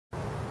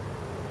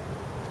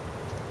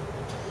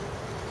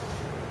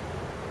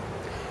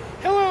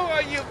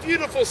All you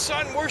beautiful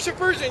sun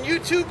worshippers in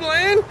YouTube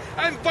land,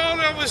 I'm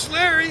Bald Elvis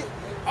Larry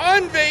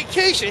on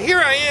vacation. Here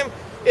I am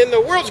in the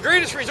world's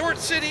greatest resort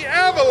city,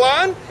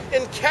 Avalon,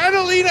 in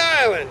Catalina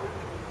Island.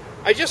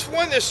 I just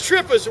won this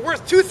trip. It was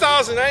worth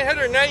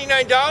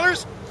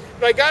 $2,999,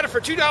 but I got it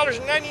for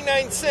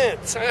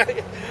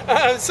 $2.99.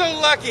 I'm so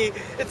lucky.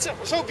 It's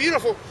so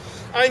beautiful.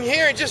 I'm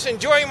here just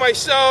enjoying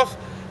myself,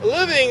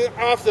 living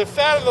off the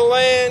fat of the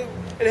land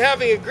and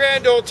having a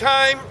grand old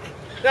time.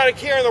 Not a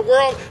care in the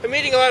world. I'm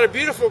meeting a lot of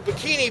beautiful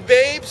bikini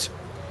babes.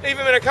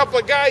 Even met a couple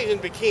of guys in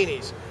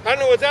bikinis. I don't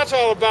know what that's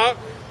all about,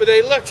 but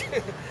they looked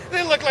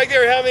like they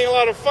were having a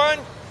lot of fun.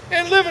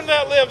 And live and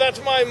let live,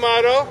 that's my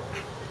motto.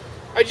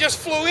 I just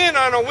flew in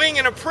on a wing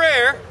and a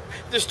prayer.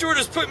 The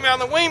stewardess put me on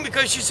the wing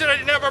because she said I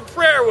didn't have a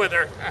prayer with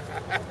her.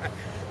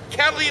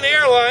 Catalina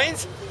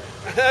Airlines.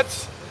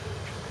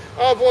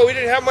 Oh boy, we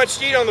didn't have much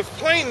to eat on the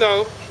plane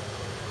though.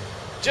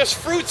 Just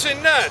fruits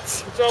and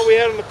nuts. That's all we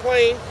had on the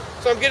plane.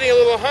 So I'm getting a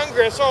little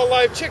hungry. I saw a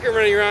live chicken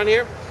running around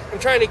here. I'm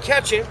trying to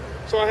catch him,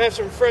 so I have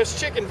some fresh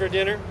chicken for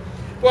dinner.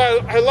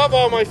 Well, I love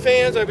all my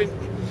fans. I've been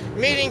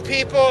meeting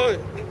people,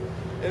 and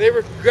they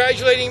were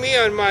congratulating me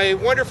on my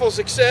wonderful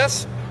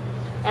success.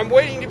 I'm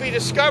waiting to be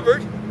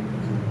discovered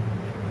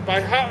by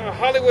a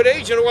Hollywood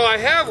agent. Well, I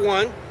have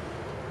one,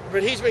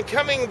 but he's been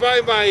coming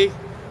by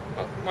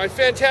my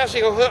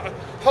fantastic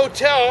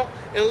hotel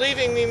and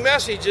leaving me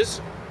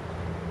messages.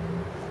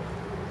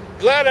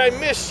 Glad I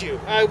missed you.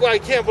 I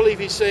can't believe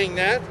he's saying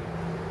that.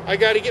 I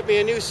got to get me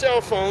a new cell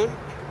phone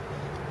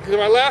because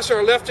my last one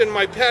I left in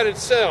my padded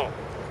cell.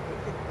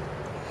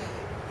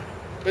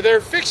 But they're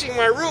fixing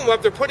my room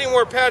up. They're putting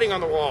more padding on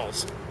the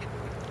walls.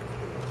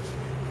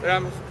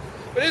 But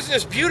isn't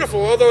this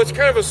beautiful? Although it's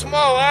kind of a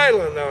small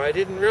island, though. I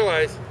didn't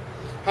realize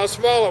how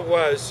small it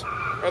was.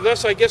 Or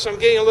thus, I guess I'm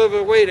gaining a little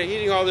bit of weight of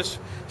eating all this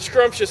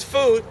scrumptious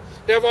food.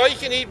 They have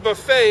all-you-can-eat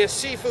buffet, a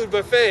seafood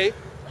buffet.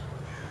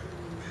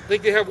 I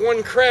think they have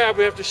one crab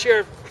we have to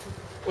share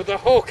with the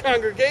whole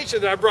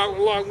congregation that I brought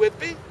along with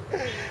me. Oh,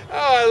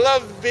 I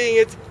love being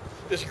at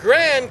this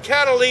grand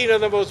Catalina,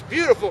 the most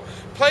beautiful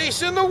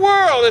place in the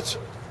world.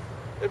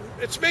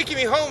 It's making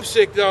me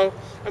homesick, though.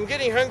 I'm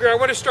getting hungry. I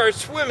want to start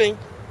swimming.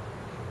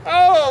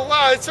 Oh,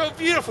 wow, it's so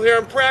beautiful here.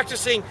 I'm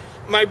practicing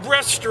my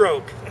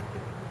breaststroke.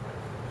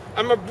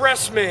 I'm a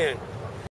breast man.